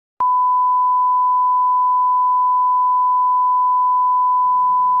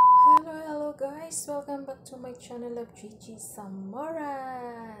guys, welcome back to my channel of Gigi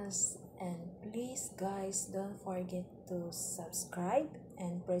Samoras. And please guys, don't forget to subscribe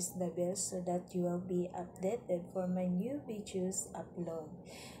and press the bell so that you will be updated for my new videos upload.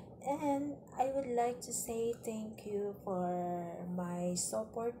 And I would like to say thank you for my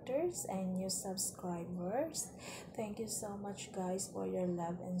supporters and new subscribers. Thank you so much guys for your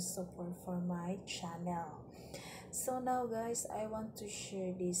love and support for my channel. So now guys, I want to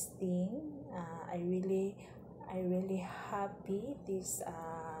share this thing. I really happy this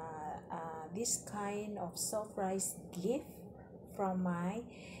kind of surprise gift from my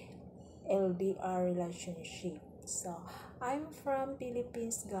LDR relationship. So I'm from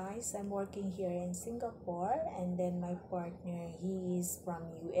Philippines guys. I'm working here in Singapore, and then my partner, he is from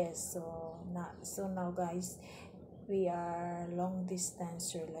US. So now guys, we are long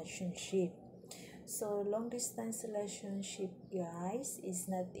distance relationship. So long distance relationship guys is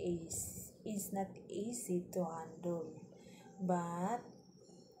not easy to handle, but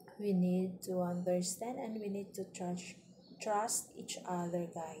we need to understand and we need to trust each other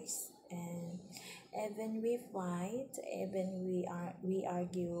guys. And even we fight, even we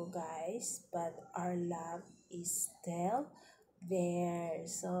argue guys, but our love is still there.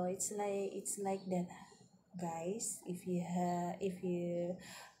 So it's like that guys. If you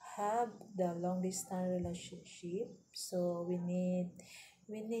have the long distance relationship, so we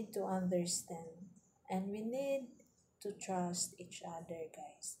need to understand and we need to trust each other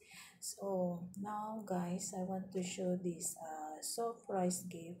guys. So now guys, I want to show this surprise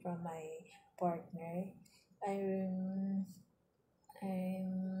gift from my partner. I'm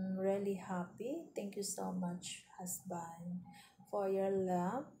i'm really happy. Thank you so much husband for your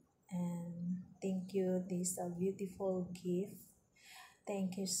love, and thank you, this a beautiful gift.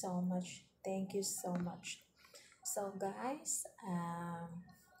 Thank you so much. Thank you so much. So guys,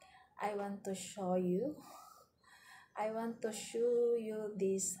 I want to show you. I want to show you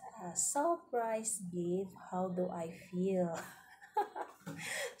this surprise gift. How do I feel?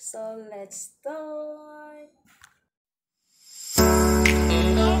 So let's start.